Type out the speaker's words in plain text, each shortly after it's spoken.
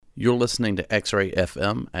You're listening to X-Ray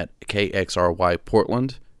FM at KXRY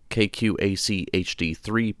Portland, KQAC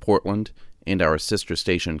HD3 Portland, and our sister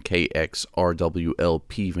station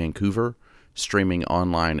KXRWLP Vancouver, streaming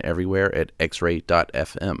online everywhere at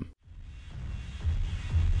xray.fm.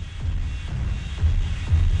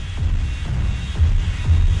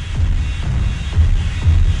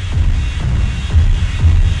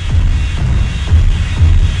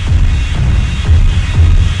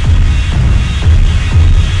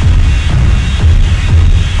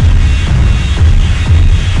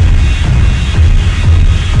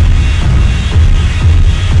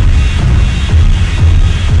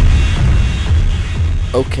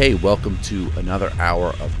 Okay, welcome to another hour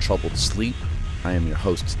of Troubled Sleep. I am your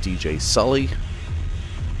host, DJ Sully.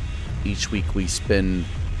 Each week we spend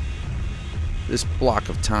this block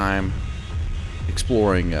of time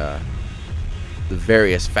exploring the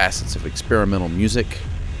various facets of experimental music,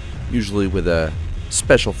 usually with a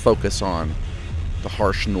special focus on the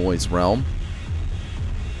harsh noise realm.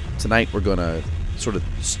 Tonight we're going to sort of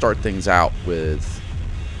start things out with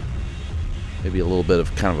maybe a little bit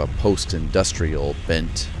of kind of a post-industrial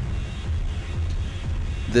bent.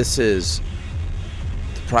 This is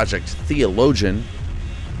the project Theologian,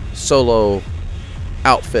 solo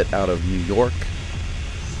outfit out of New York,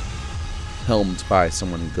 helmed by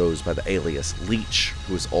someone who goes by the alias Leech,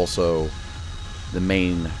 who is also the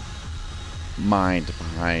main mind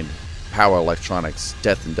behind Power Electronics'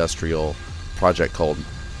 death industrial project called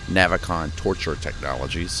Navicon Torture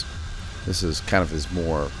Technologies. This is kind of his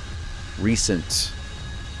more recent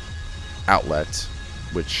outlet,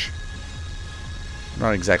 which I'm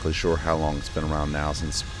not exactly sure how long it's been around now,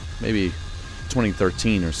 since maybe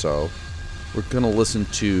 2013 or so. We're going to listen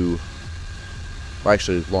to, well,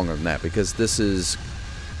 actually longer than that, because this is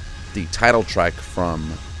the title track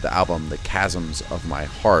from the album The Chasms of My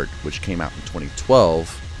Heart, which came out in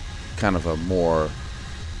 2012, kind of a more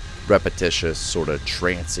repetitious, sort of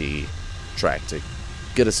trancey track to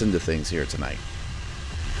get us into things here tonight.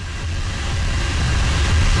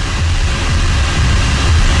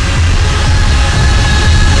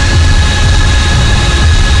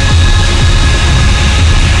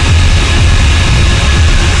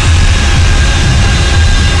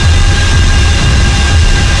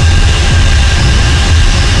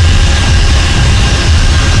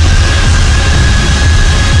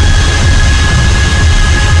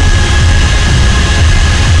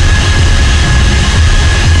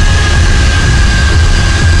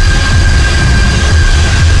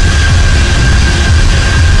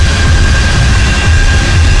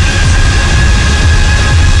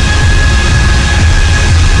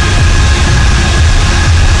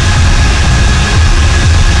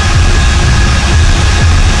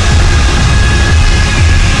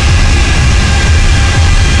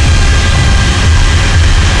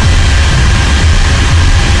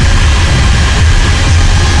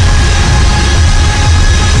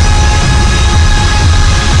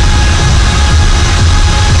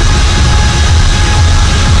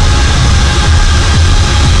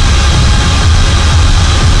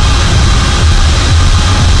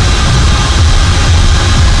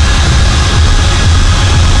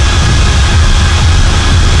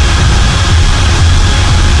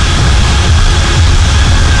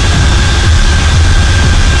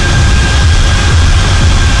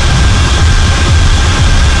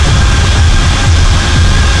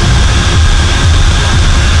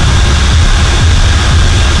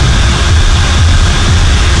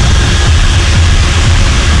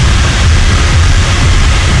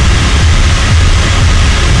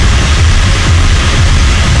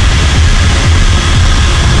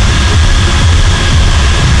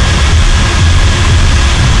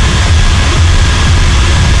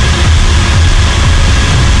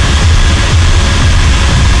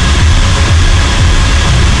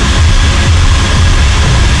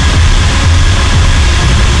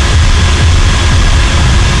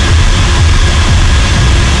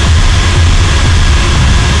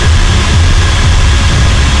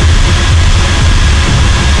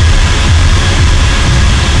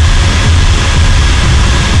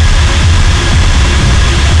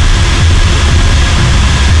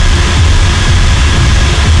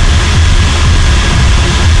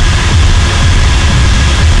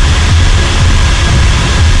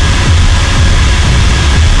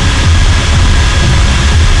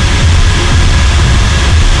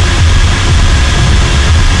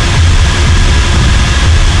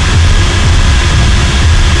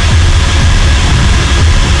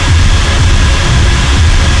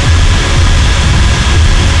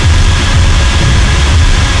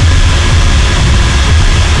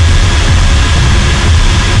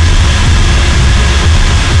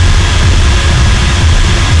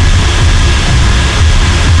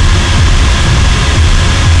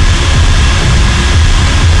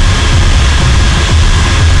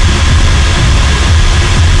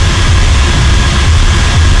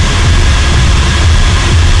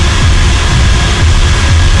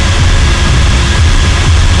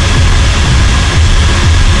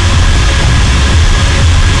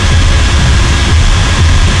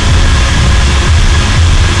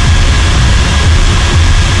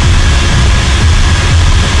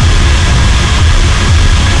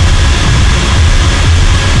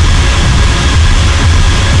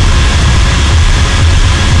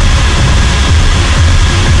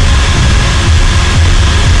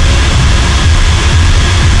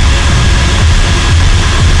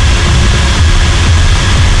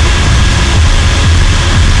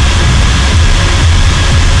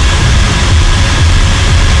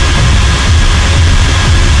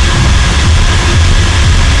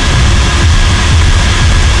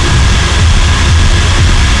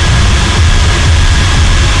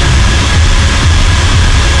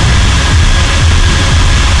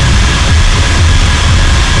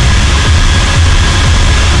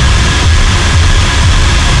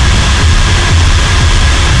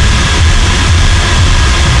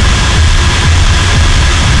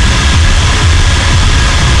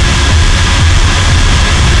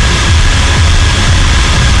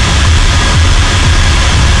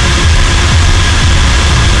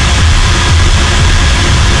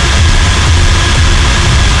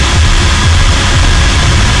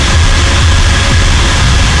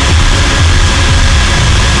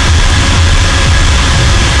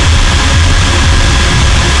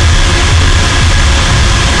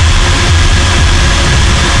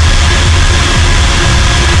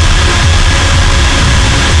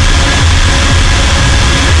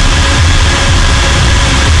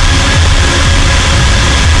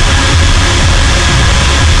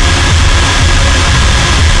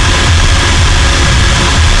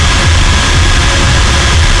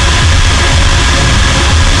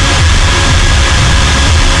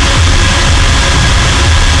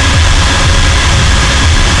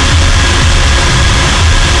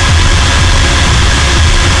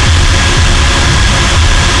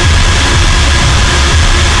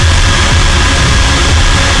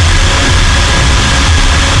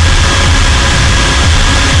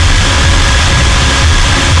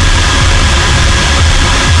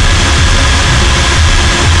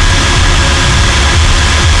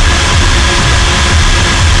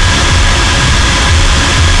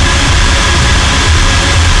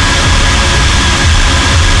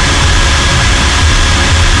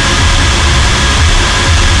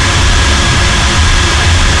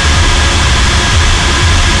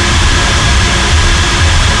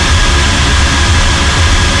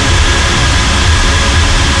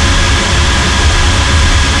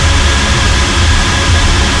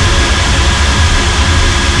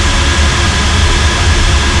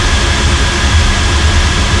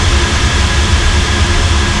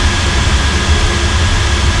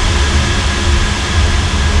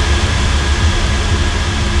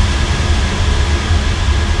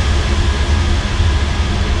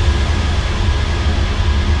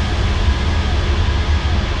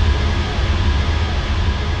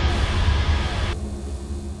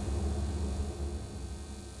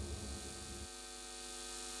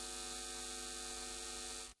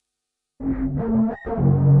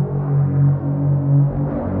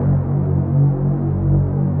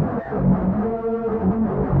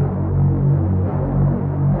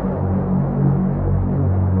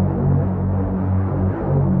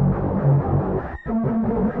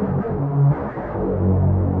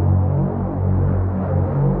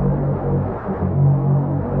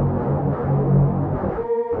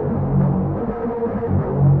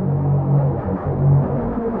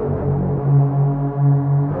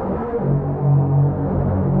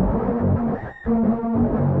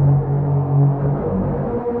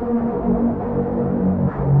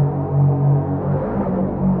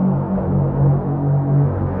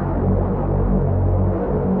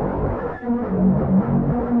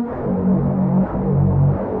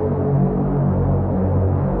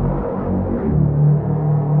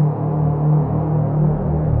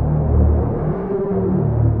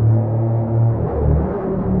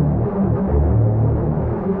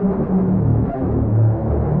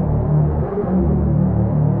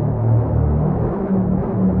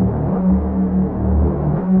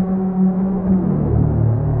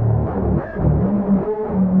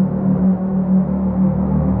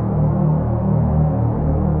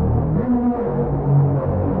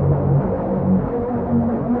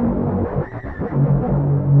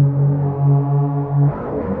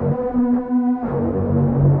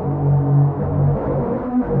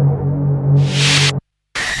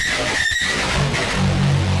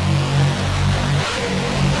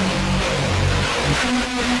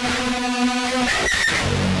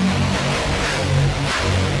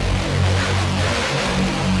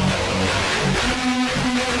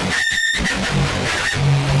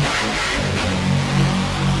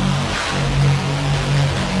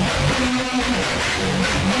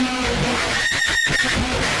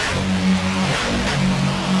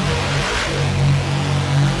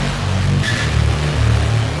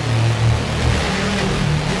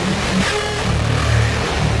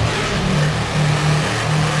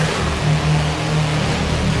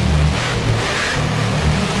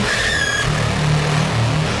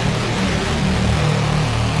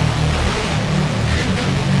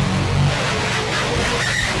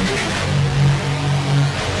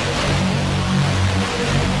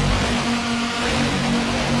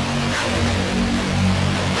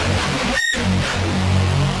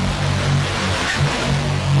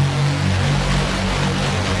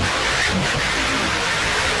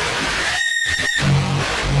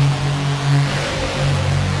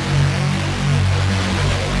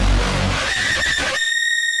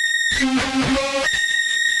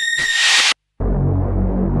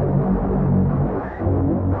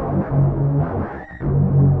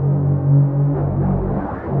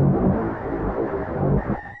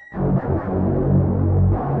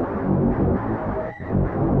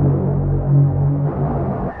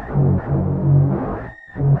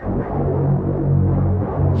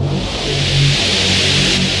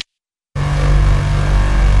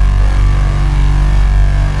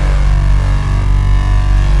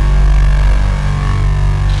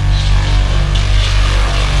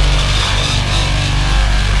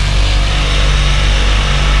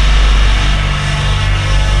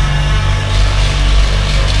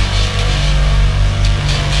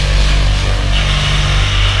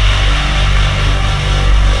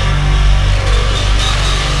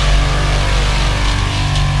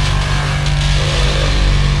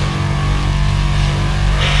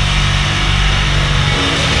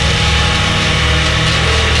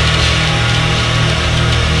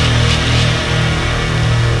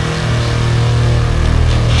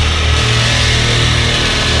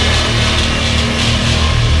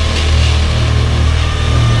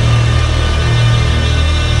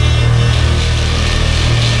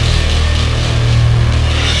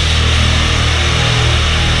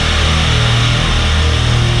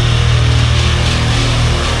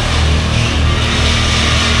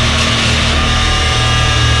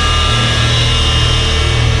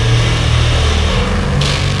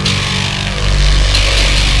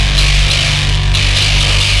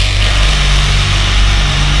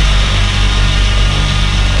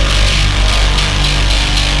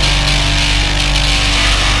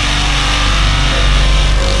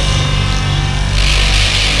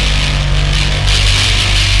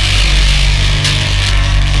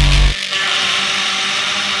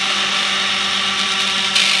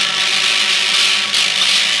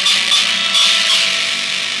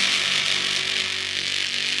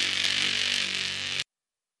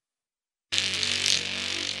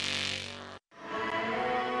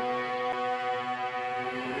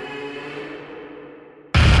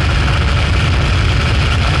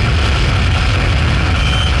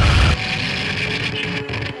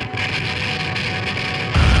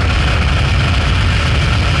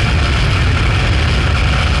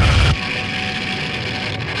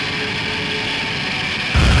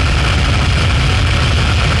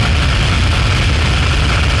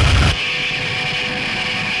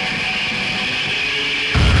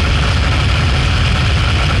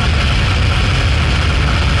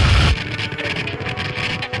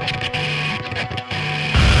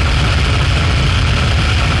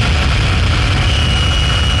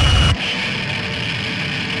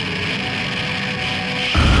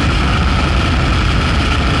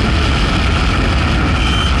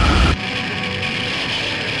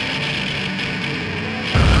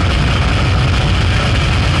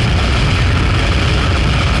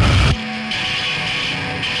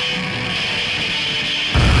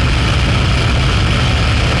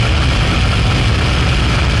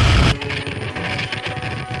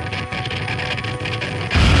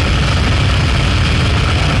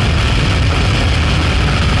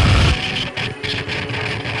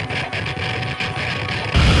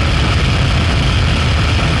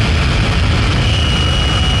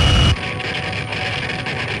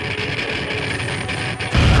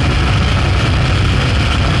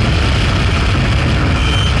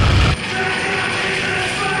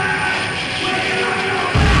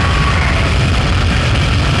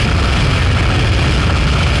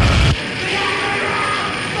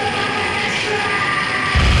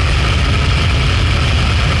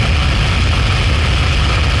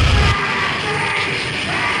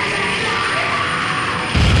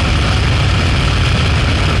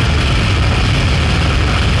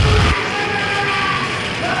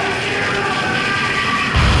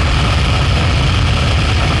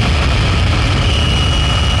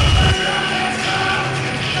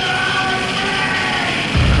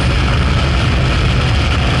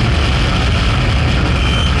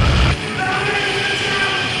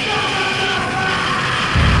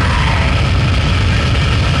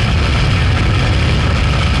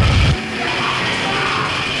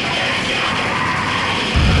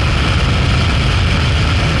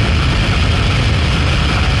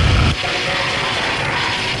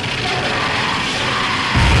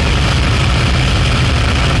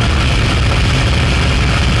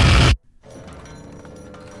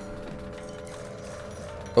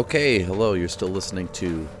 Okay, hello, you're still listening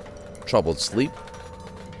to Troubled Sleep.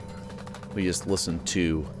 We just listened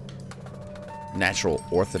to Natural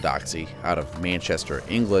Orthodoxy out of Manchester,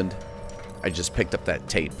 England. I just picked up that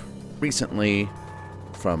tape recently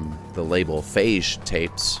from the label Phage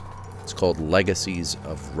Tapes. It's called Legacies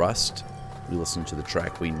of Rust. We listened to the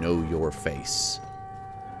track We Know Your Face.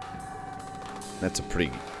 That's a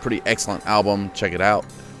pretty excellent album. Check it out.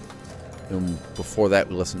 And before that,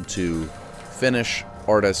 we listened to Finnish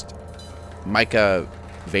artist Mika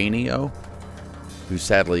Vainio, who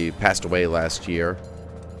sadly passed away last year.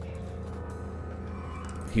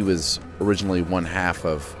 He was originally one half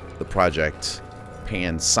of the project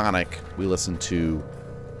Pansonic. We listened to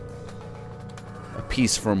a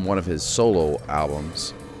piece from one of his solo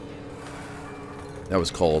albums that was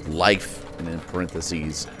called Life, and in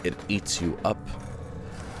parentheses, It Eats You Up.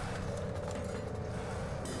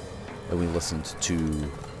 And we listened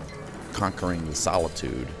to Conquering the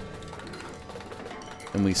Solitude.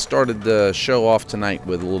 And we started the show off tonight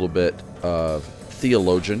with a little bit of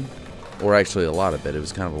Theologian, or actually a lot of it. It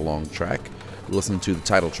was kind of a long track. We listened to the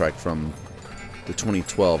title track from the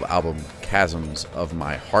 2012 album Chasms of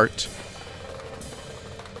My Heart.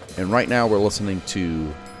 And right now we're listening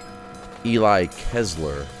to Eli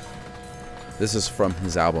Kessler. This is from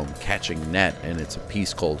his album Catching Net, and it's a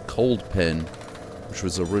piece called Cold Pen, which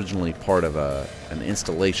was originally part of an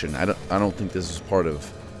installation. I don't think this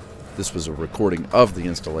was a recording of the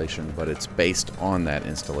installation, but it's based on that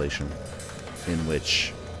installation, in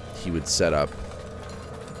which he would set up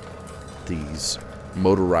these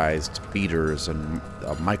motorized beaters and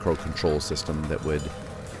a microcontrol system that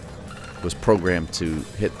was programmed to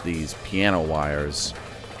hit these piano wires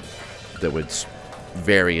that would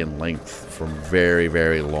vary in length from very,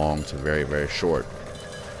 very long to very, very short.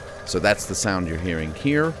 So that's the sound you're hearing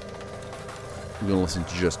here. We're going to listen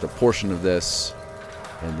to just a portion of this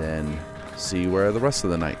and then see where the rest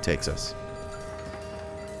of the night takes us.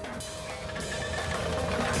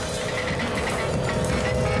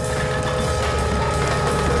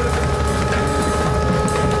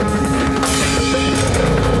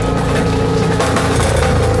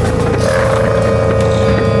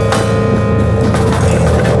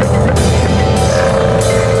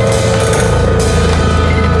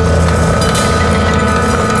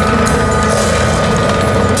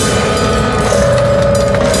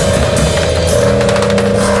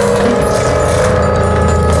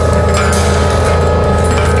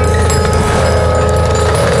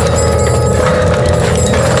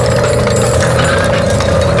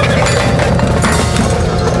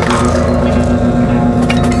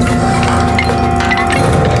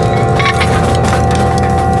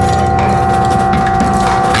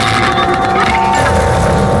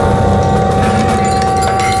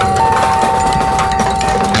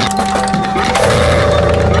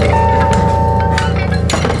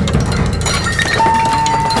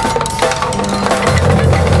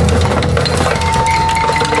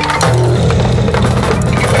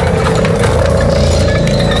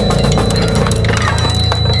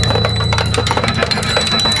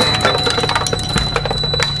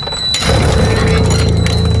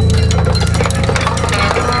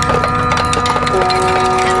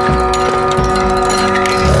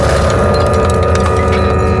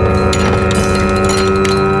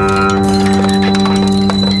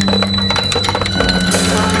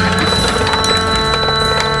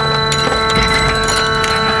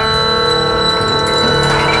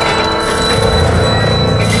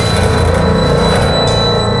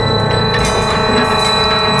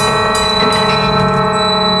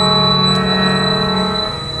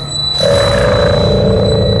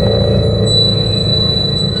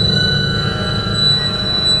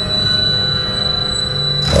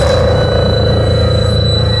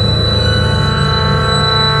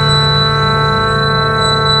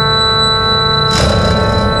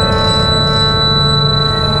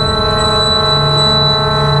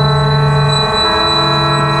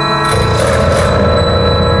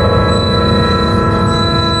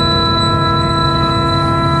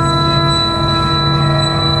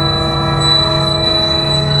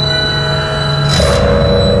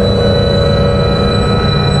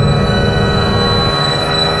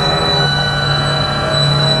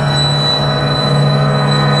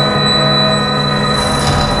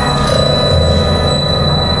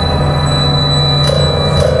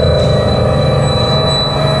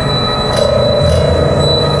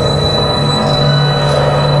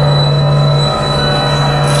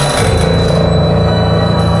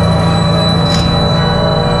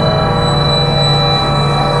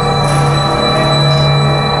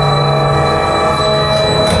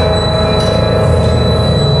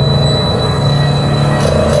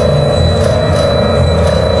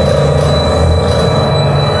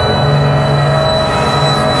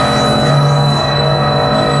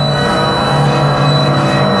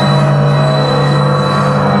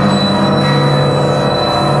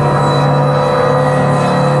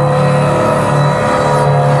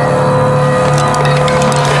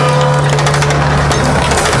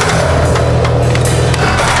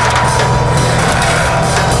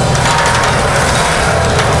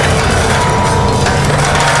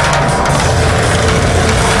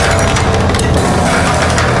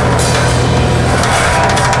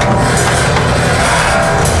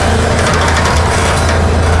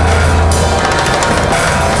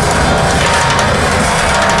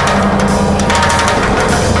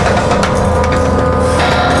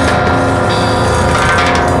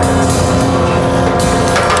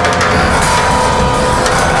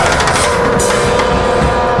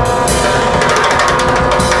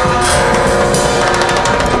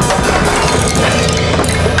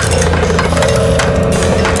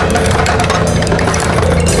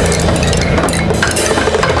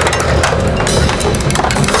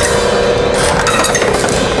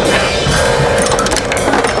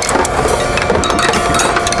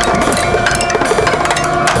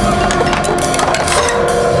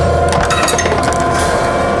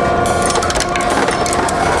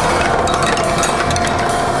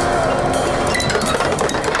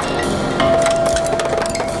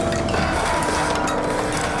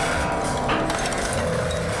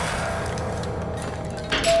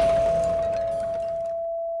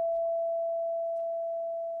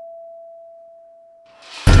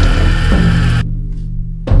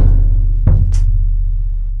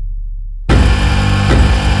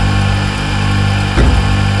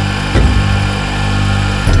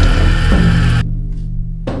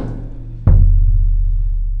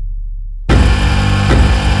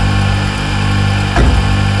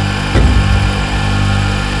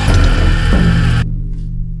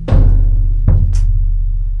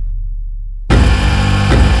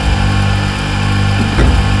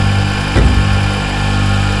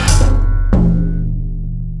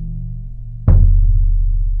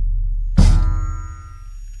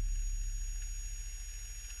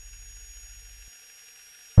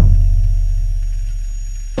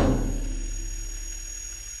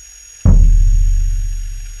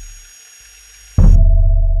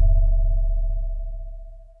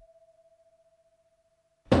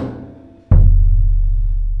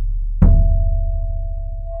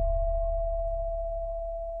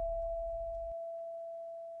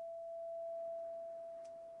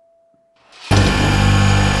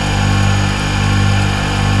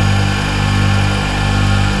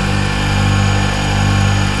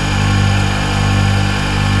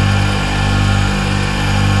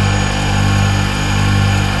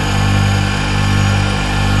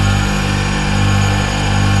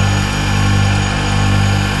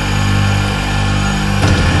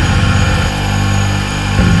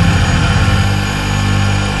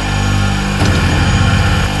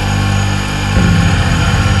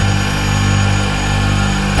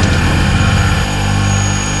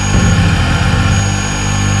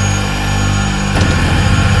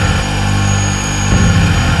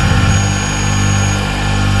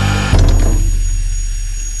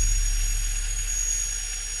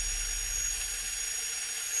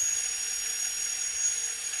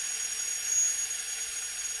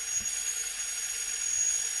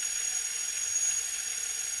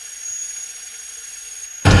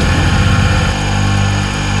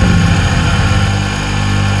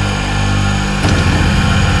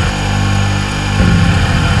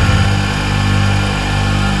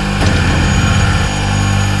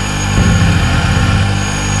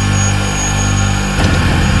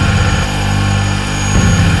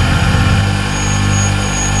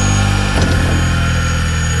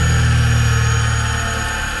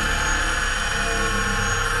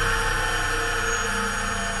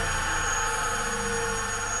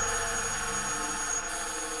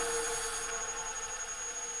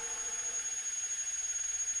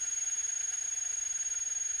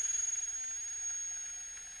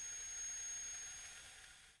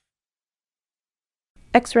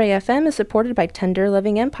 X-Ray FM is supported by Tender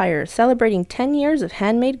Loving Empire, celebrating 10 years of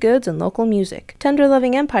handmade goods and local music. Tender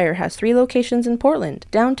Loving Empire has 3 locations in Portland,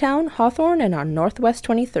 downtown, Hawthorne, and on Northwest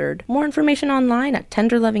 23rd. More information online at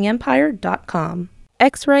tenderlovingempire.com.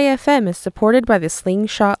 X-Ray FM is supported by the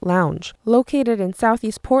Slingshot Lounge. Located in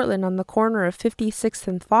Southeast Portland on the corner of 56th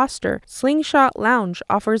and Foster, Slingshot Lounge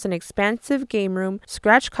offers an expansive game room,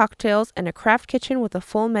 scratch cocktails, and a craft kitchen with a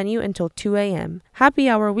full menu until 2 a.m. Happy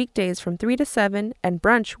hour weekdays from 3 to 7, and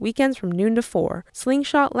brunch weekends from noon to 4.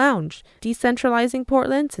 Slingshot Lounge, decentralizing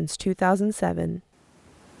Portland since 2007.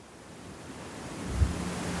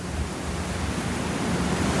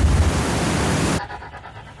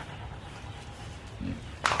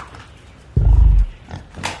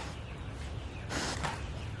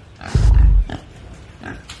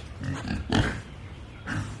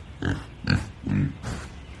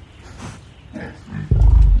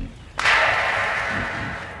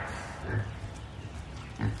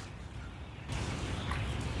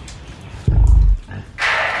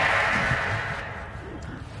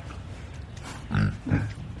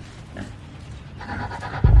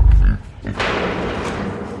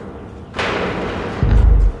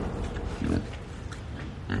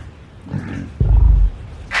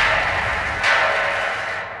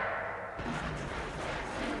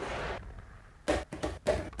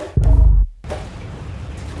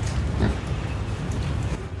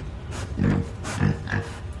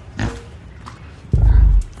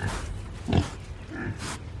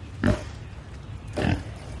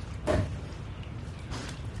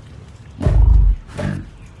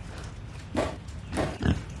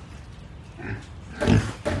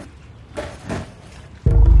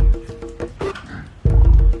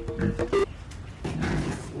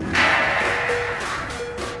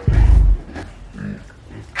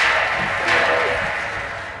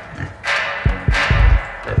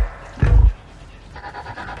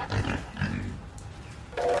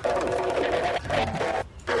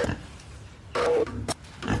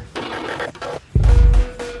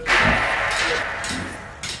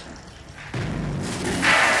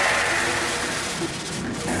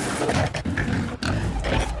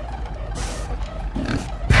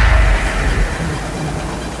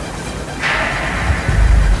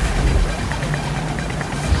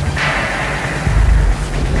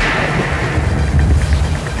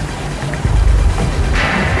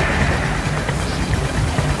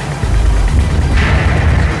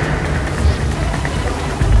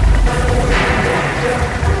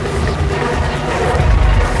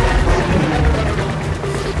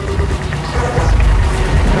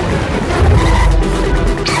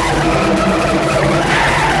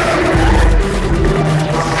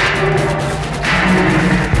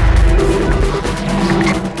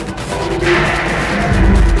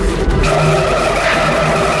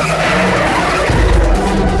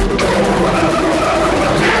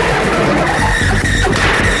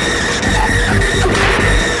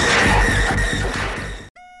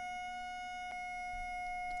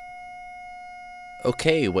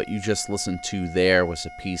 Okay, what you just listened to there was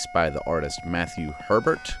a piece by the artist Matthew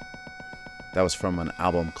Herbert. That was from an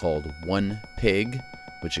album called One Pig,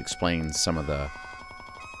 which explains some of the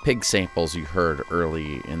pig samples you heard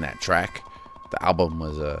early in that track. The album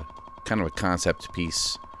was a kind of a concept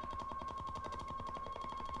piece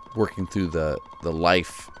working through the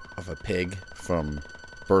life of a pig from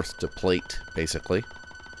birth to plate, basically.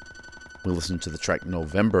 We listened to the track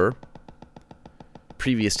November.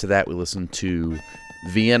 Previous to that, we listened to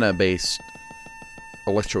Vienna-based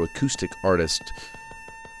electroacoustic artist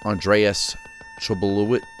Andreas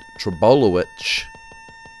Trbolevic,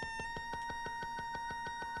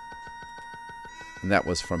 and that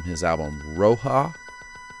was from his album Roja.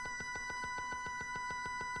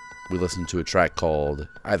 We listened to a track called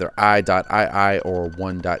either I.II or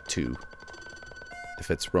 1.2, if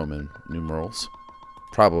it's Roman numerals,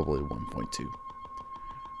 probably 1.2.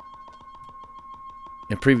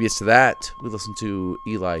 And previous to that, we listened to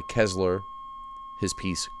Eli Kessler, his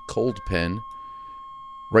piece Cold Pen.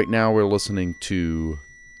 Right now we're listening to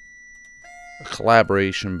a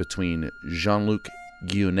collaboration between Jean-Luc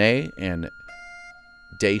Guionet and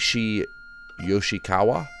Daishi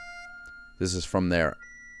Yoshikawa. This is from their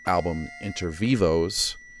album Inter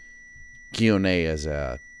Vivos. Guionet is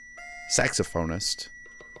a saxophonist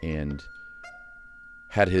and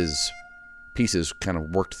had his pieces kind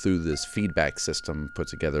of worked through this feedback system put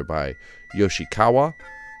together by Yoshikawa.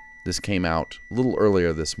 This came out a little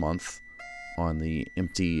earlier this month on the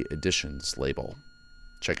Empty Editions label.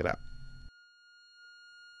 Check it out.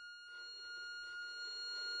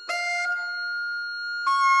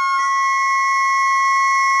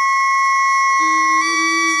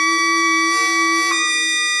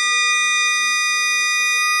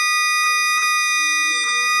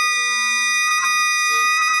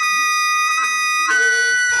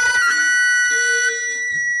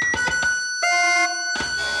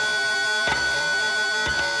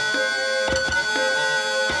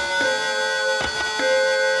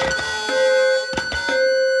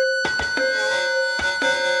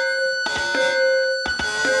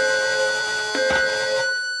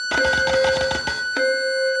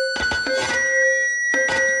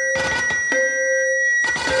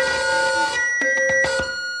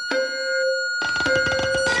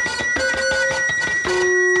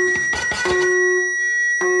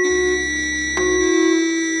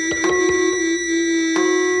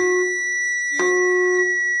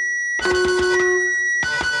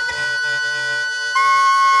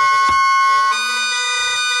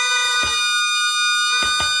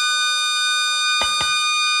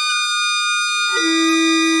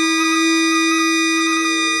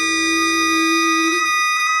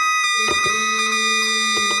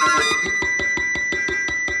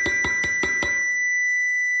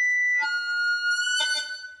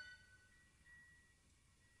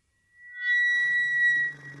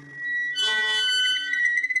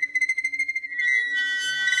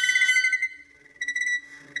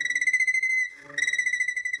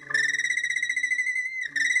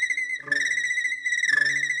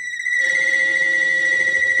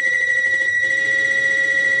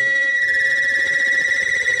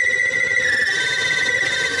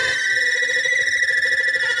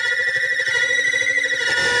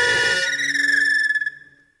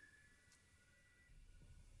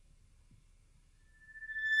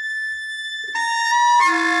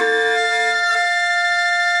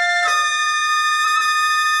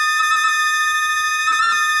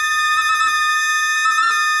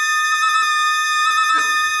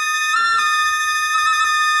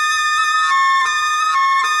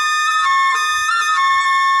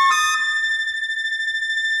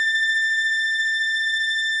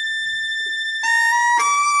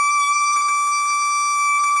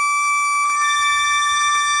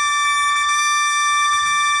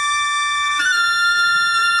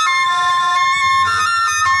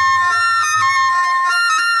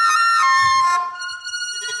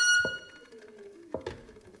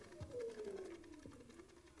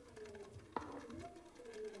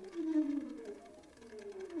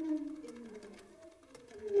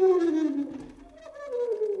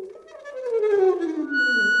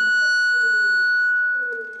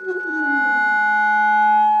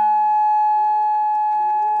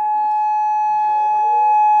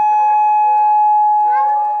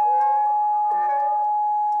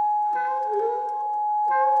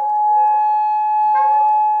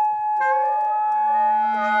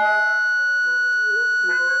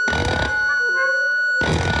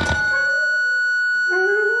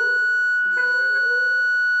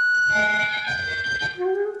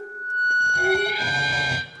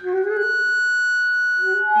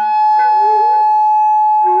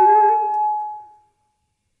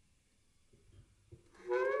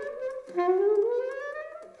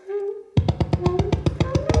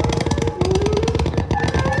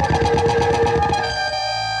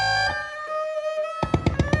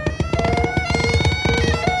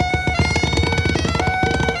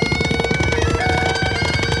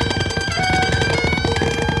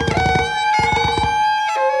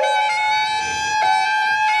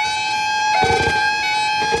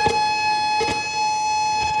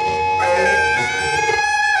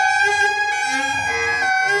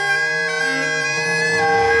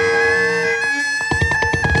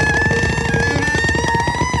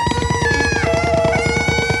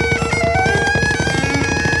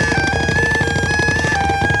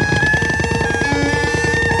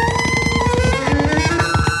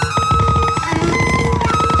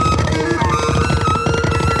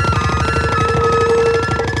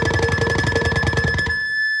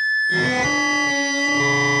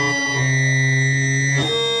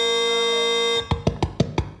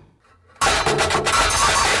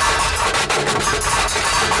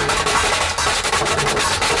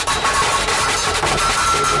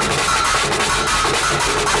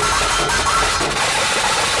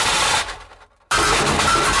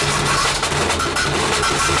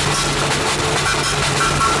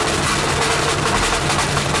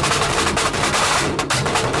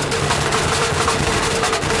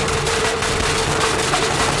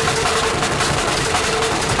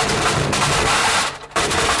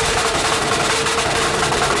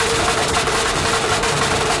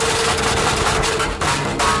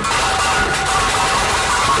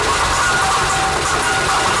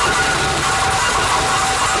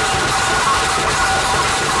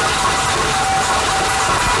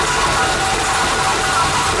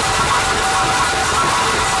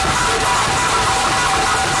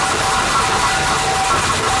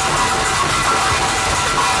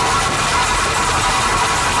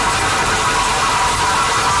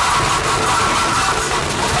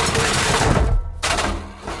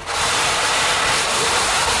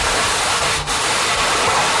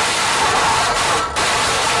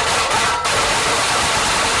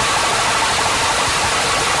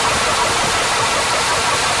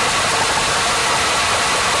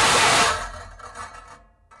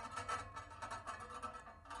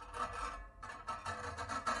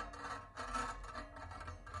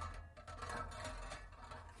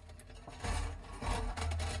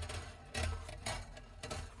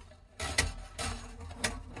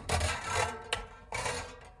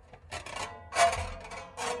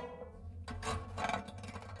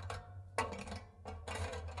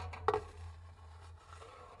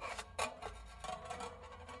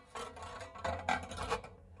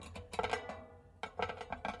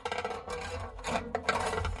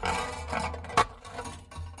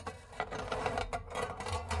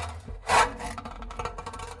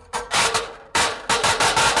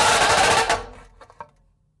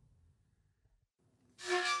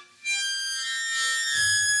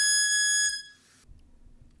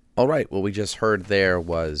 All right, what we just heard there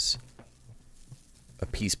was a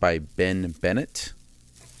piece by Ben Bennett,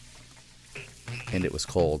 and it was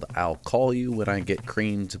called I'll Call You When I Get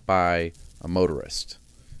Creamed by a Motorist,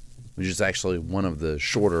 which is actually one of the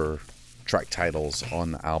shorter track titles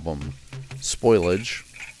on the album Spoilage.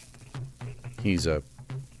 He's a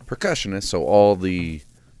percussionist, so all the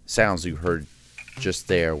sounds you heard just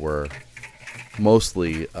there were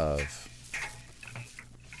mostly of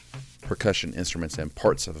percussion instruments and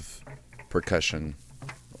parts of percussion,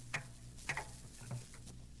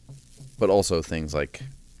 but also things like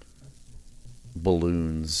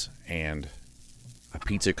balloons, and a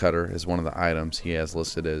pizza cutter is one of the items he has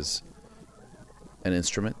listed as an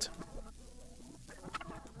instrument.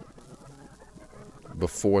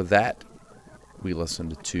 Before that, we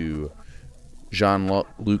listened to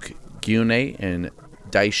Jean-Luc Guionet and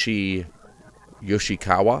Daishi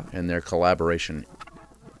Yoshikawa and their collaboration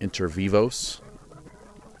Inter Vivos.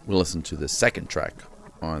 We listened to the second track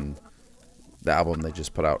on the album they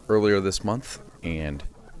just put out earlier this month, and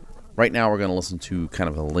right now we're going to listen to kind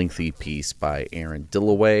of a lengthy piece by Aaron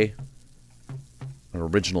Dillaway, an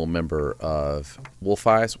original member of Wolf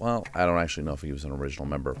Eyes. Well, I don't actually know if he was an original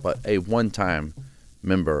member, but a one-time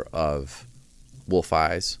member of Wolf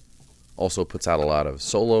Eyes. Also puts out a lot of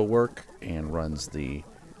solo work and runs the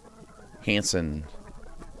Hanson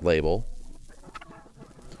label.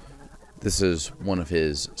 This is one of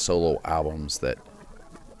his solo albums that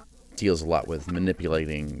deals a lot with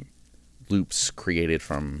manipulating loops created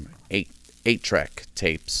from 8-track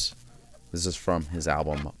tapes. This is from his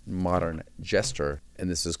album Modern Jester,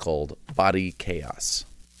 and this is called Body Chaos.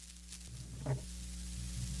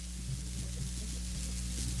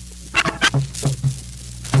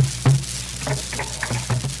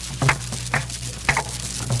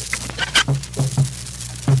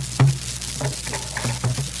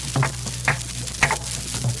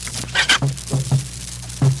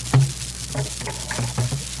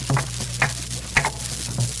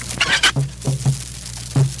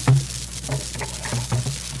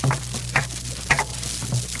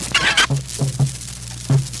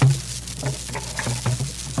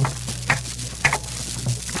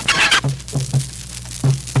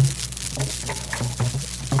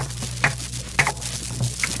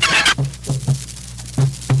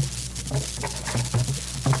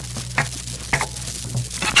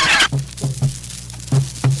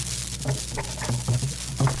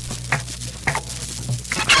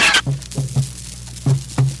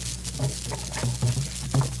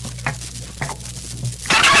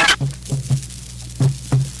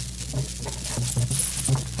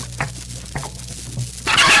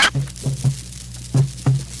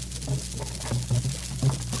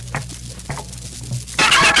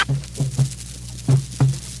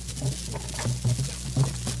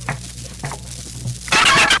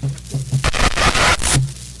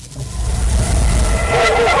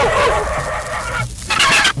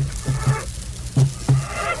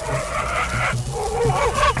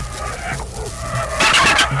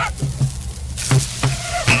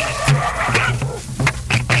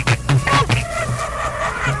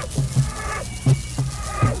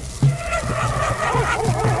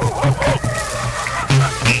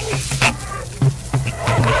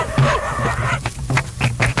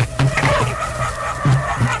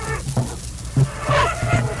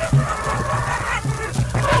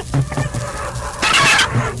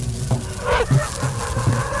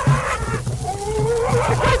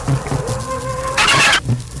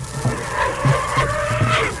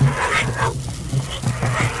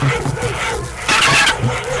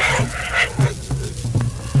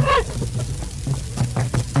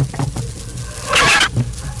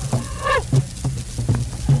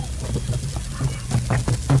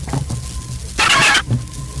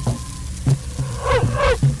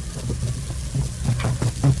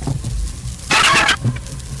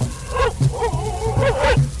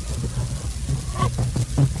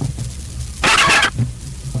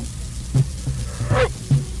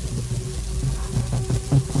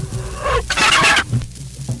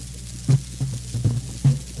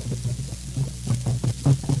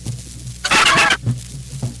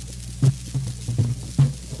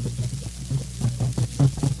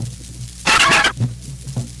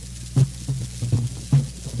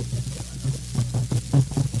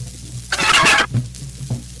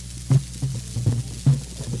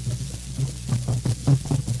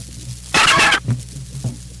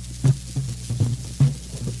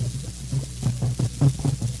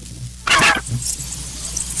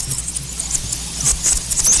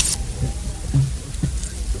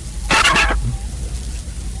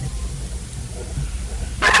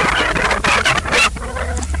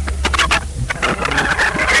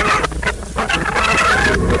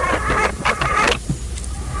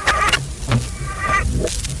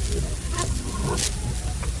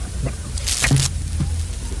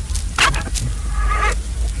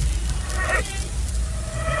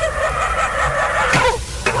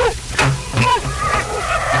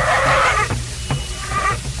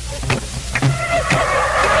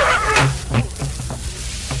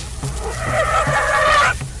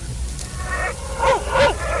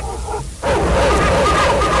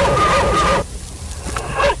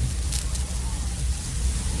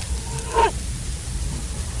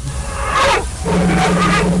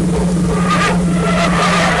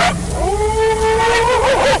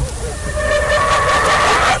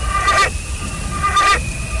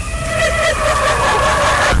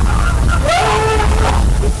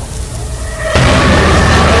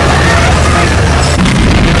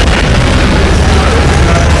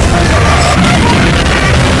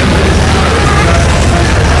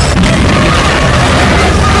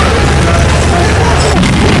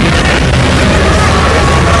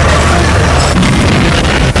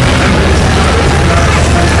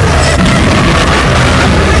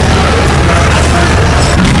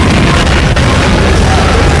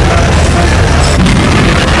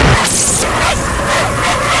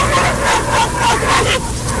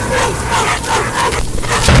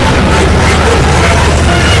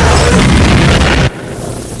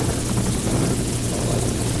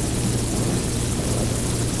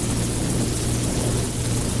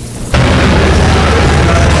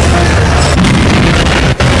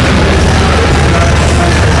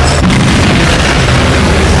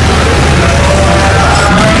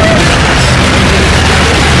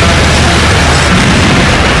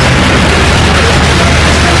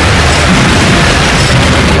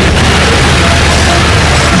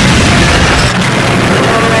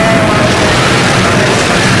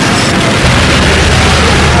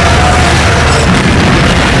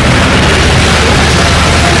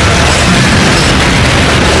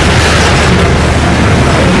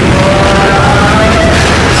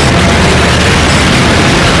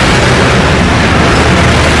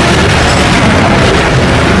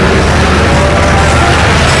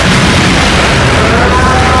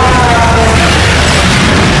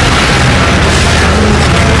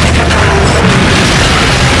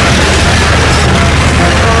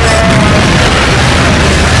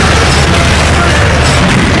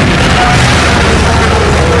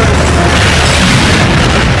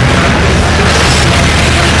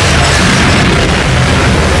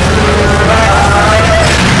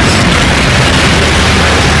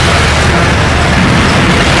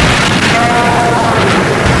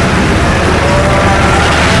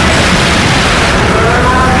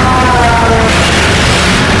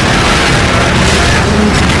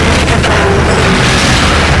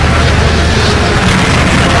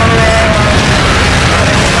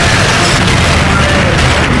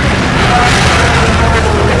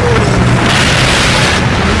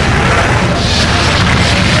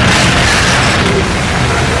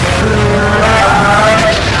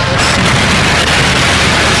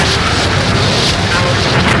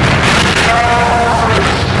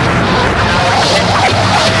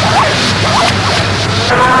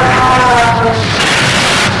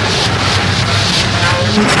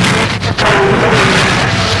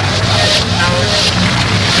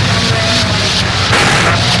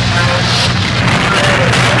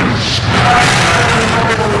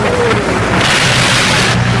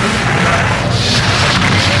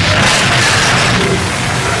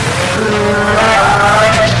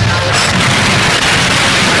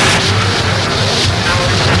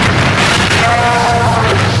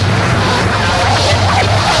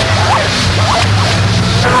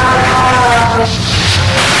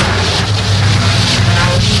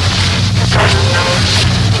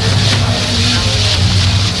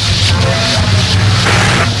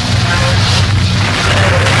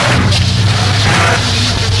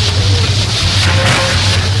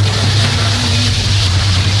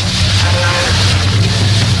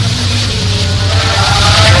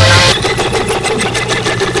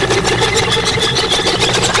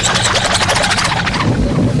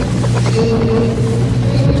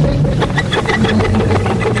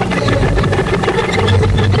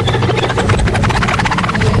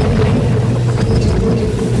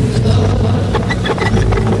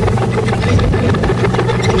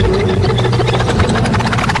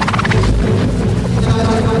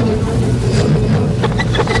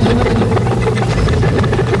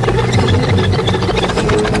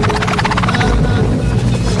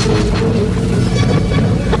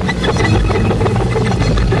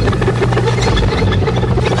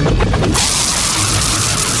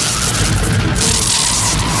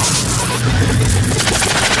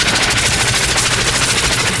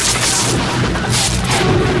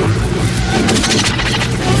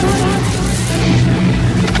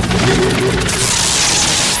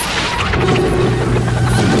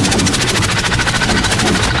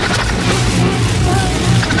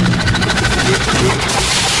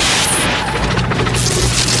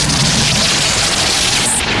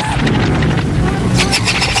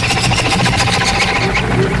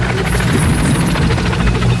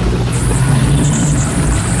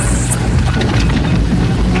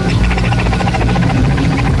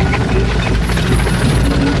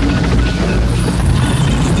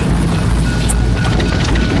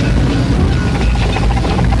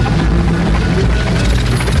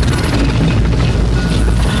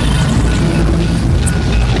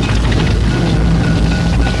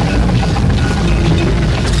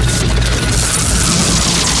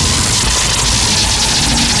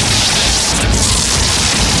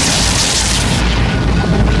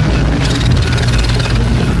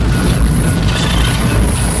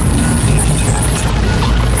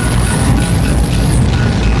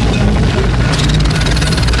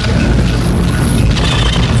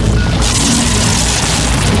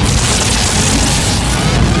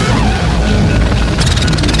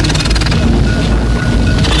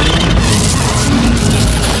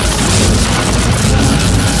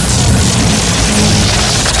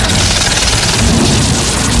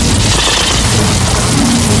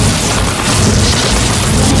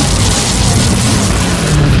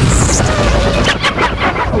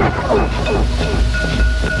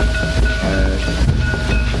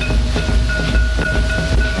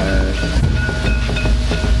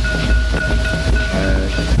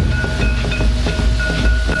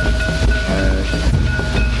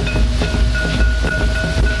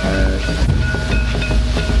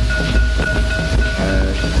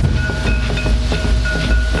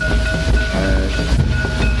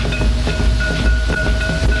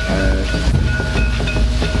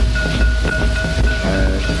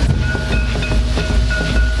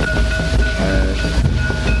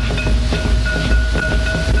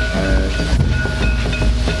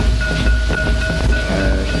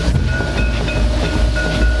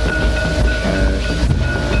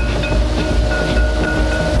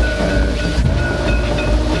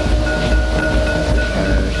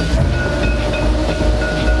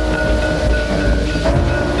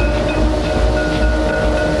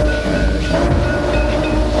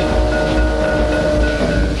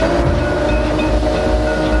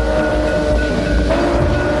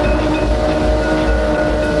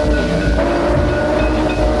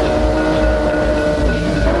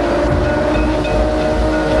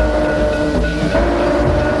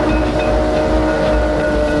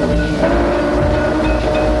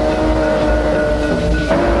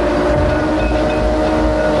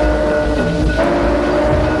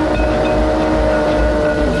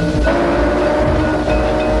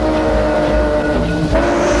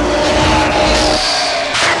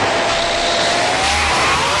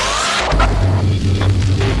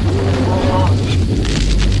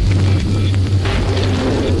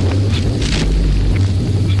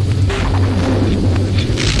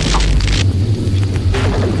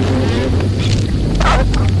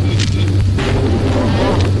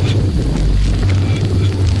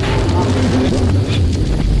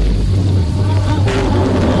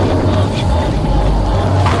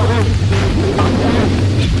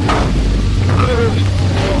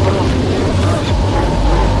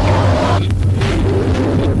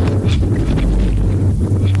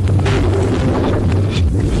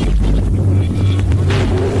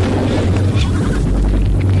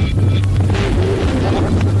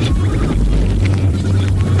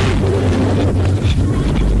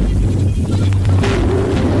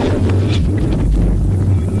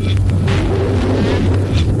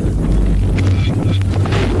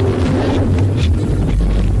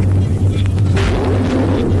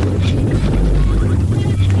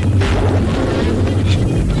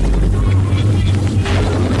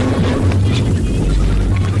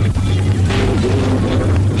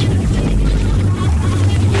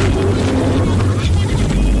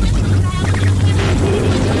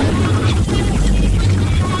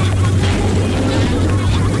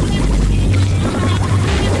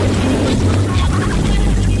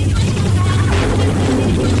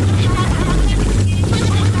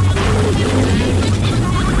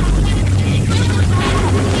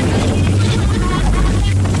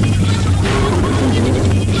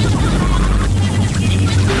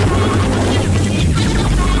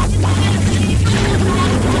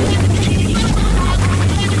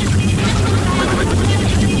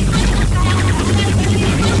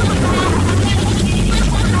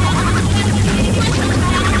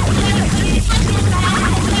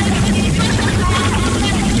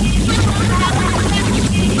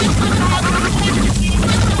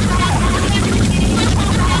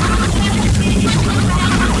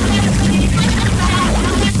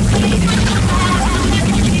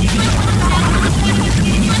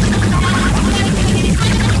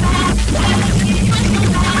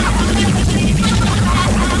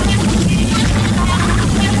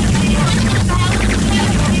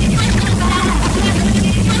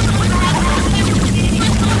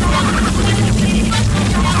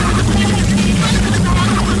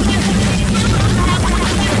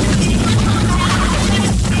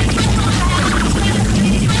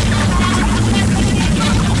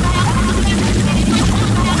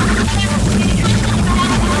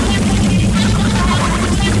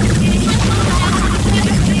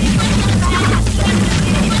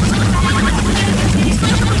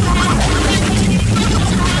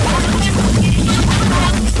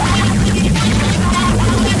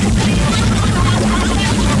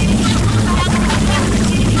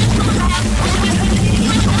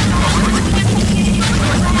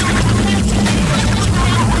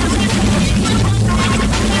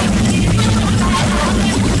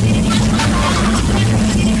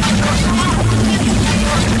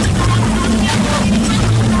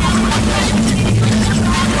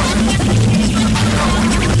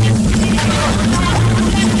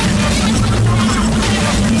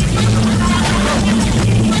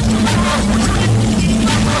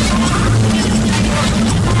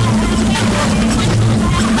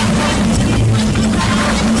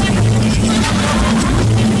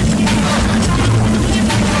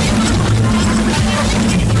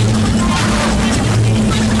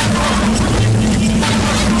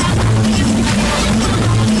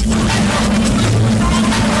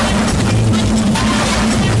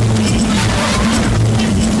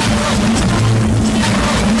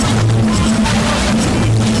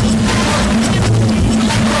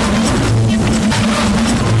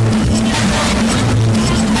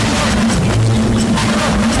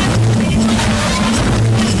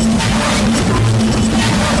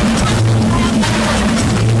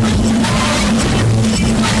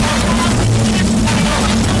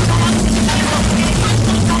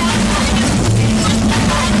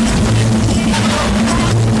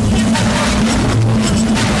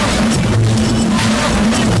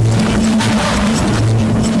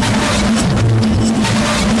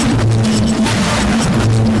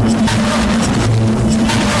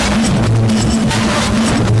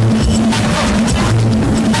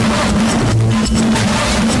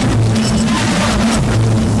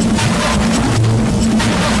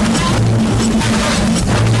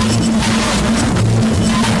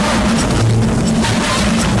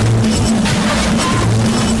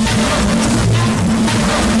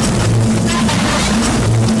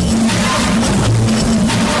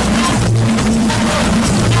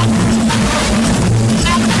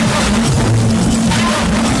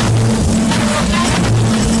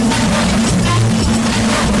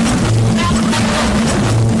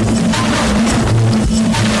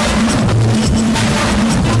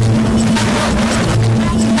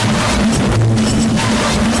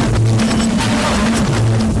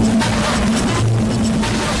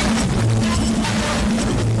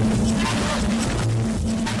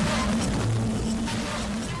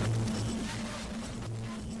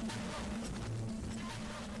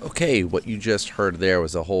 Okay, what you just heard there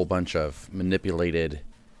was a whole bunch of manipulated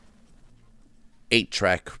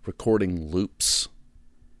 8-track recording loops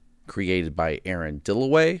created by Aaron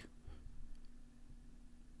Dillaway.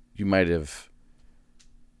 You might have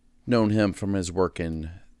known him from his work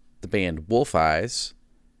in the band Wolf Eyes.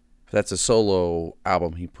 That's a solo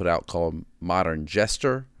album he put out called Modern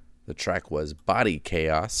Jester. The track was Body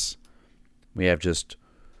Chaos. We have just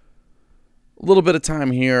a little bit of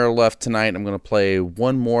time here left tonight. I'm going to play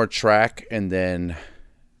one more track, and then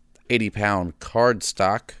 80-pound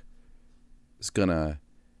Cardstock is going to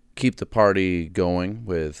keep the party going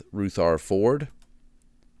with Ruth R. Ford.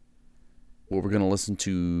 What we're going to listen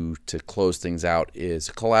to close things out is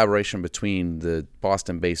a collaboration between the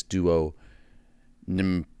Boston-based duo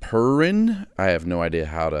Nimpurin. I have no idea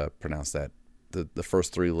how to pronounce that. The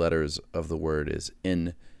first 3 letters of the word is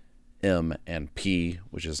N, M, and P,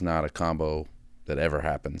 which is not a combo that ever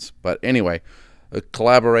happens. But anyway, a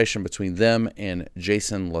collaboration between them and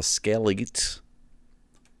Jason Lascalite.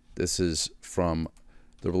 This is from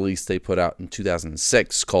the release they put out in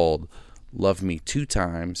 2006 called Love Me 2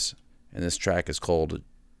 Times, and this track is called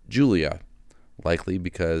Julia, likely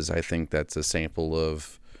because I think that's a sample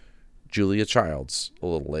of Julia Childs a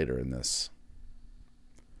little later in this.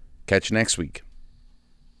 Catch you next week.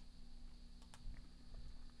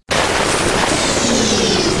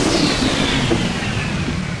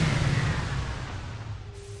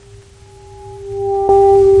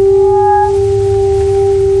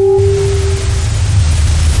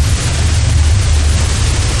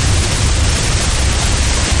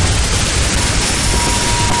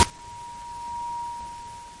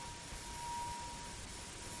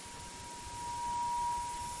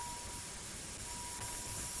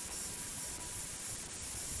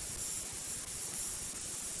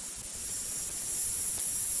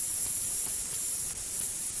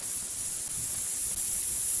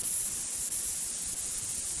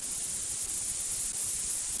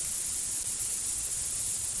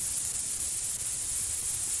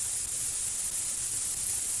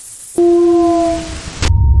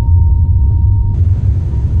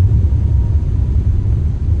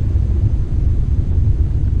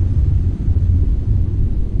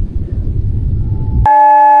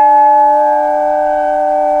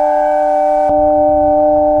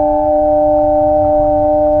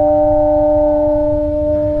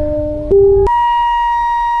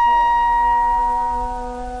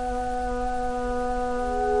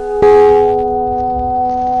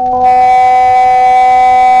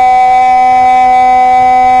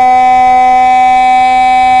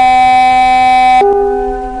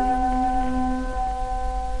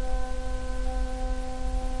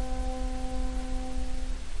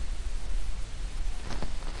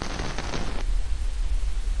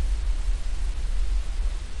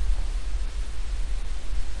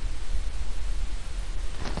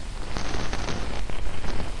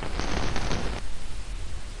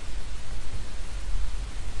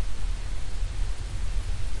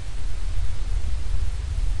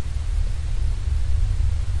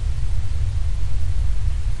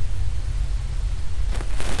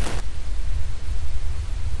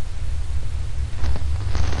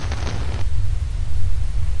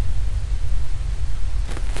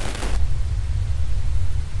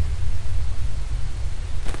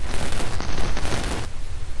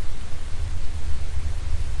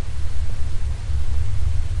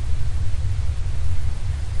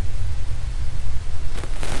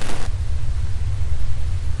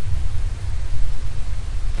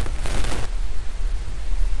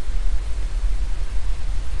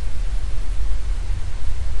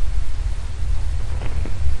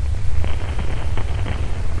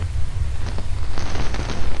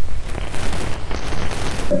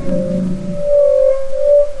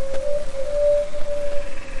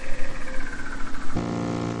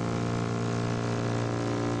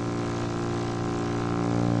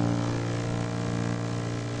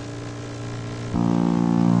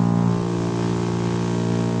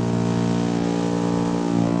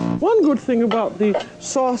 One good thing about the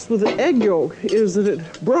sauce with the egg yolk is that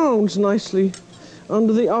it browns nicely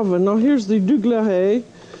under the oven. Now here's the douglahe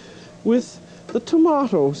with the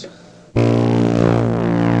tomatoes.